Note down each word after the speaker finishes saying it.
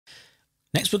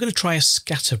Next, we're going to try a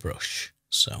scatter brush.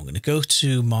 So I'm going to go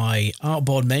to my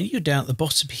artboard menu down at the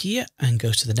bottom here and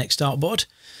go to the next artboard.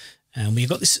 And we've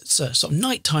got this sort of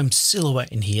nighttime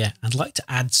silhouette in here. I'd like to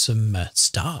add some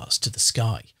stars to the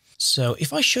sky. So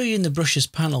if I show you in the brushes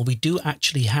panel, we do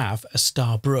actually have a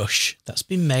star brush that's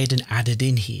been made and added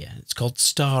in here. It's called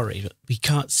Starry, but we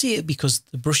can't see it because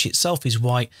the brush itself is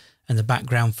white and the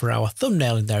background for our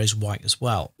thumbnail in there is white as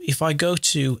well. If I go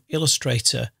to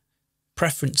Illustrator,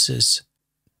 Preferences,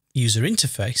 User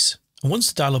Interface, and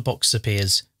once the dialog box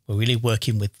appears, we're really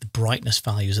working with the brightness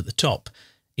values at the top.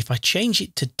 If I change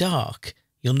it to dark,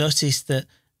 you'll notice that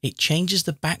it changes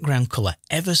the background color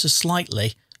ever so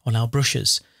slightly on our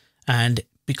brushes. And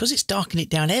because it's darkened it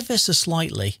down ever so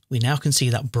slightly, we now can see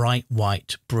that bright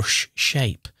white brush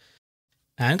shape.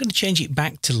 Now I'm going to change it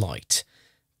back to light.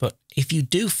 But if you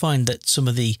do find that some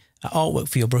of the artwork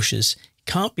for your brushes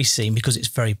can't be seen because it's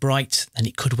very bright, then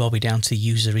it could well be down to the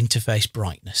user interface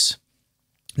brightness.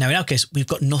 Now in our case, we've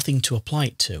got nothing to apply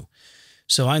it to.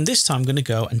 So I'm this time going to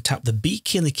go and tap the B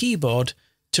key on the keyboard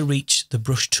to reach the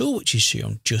brush tool, which is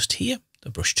shown just here, the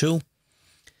brush tool.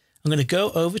 I'm going to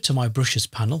go over to my brushes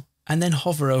panel and then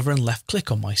hover over and left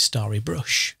click on my starry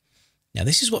brush. Now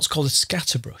this is what's called a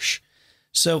scatter brush.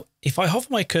 So if I hover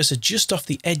my cursor just off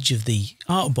the edge of the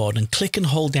artboard and click and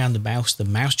hold down the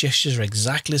mouse gestures are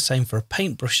exactly the same for a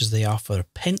paintbrush as they are for a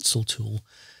pencil tool.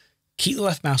 Keep the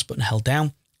left mouse button held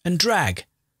down and drag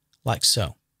like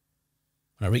so.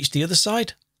 When I reach the other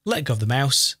side, let go of the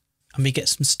mouse and we get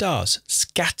some stars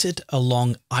scattered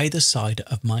along either side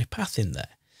of my path in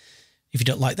there. If you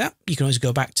don't like that, you can always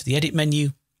go back to the edit menu,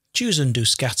 choose undo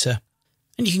scatter,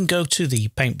 and you can go to the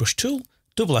paintbrush tool,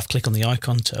 double left click on the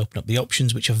icon to open up the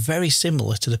options, which are very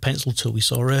similar to the pencil tool we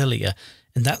saw earlier.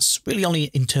 And that's really only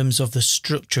in terms of the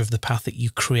structure of the path that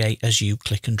you create as you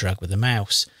click and drag with the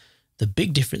mouse. The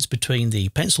big difference between the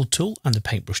pencil tool and the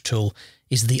paintbrush tool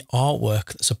is the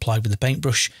artwork that's applied with the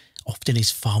paintbrush often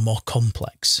is far more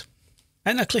complex.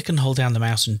 And I click and hold down the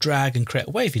mouse and drag and create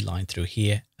a wavy line through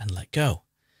here and let go.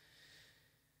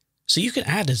 So you can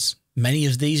add as many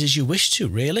of these as you wish to,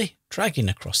 really, dragging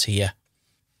across here.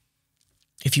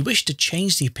 If you wish to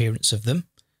change the appearance of them,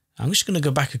 I'm just going to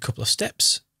go back a couple of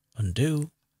steps,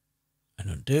 undo and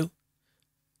undo,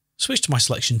 switch to my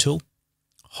selection tool,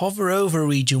 hover over a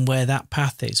region where that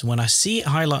path is. And when I see it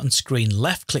highlight on screen,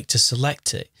 left click to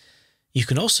select it. You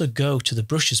can also go to the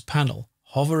brushes panel,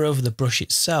 hover over the brush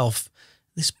itself.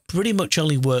 This pretty much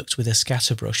only works with a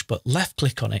scatter brush, but left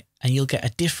click on it and you'll get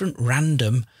a different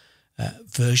random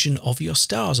version of your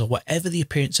stars or whatever the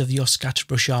appearance of your scatter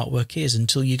brush artwork is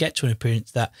until you get to an appearance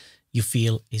that you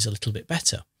feel is a little bit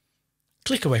better.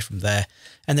 Click away from there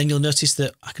and then you'll notice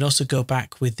that I can also go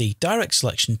back with the direct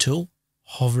selection tool,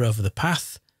 hover over the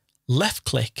path, left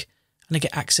click, and I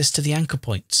get access to the anchor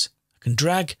points. I can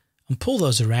drag and pull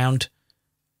those around,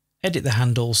 edit the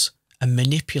handles and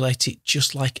manipulate it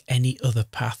just like any other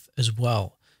path as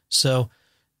well. So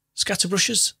scatter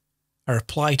brushes are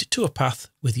applied to a path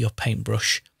with your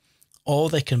paintbrush, or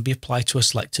they can be applied to a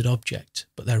selected object,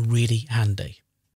 but they're really handy.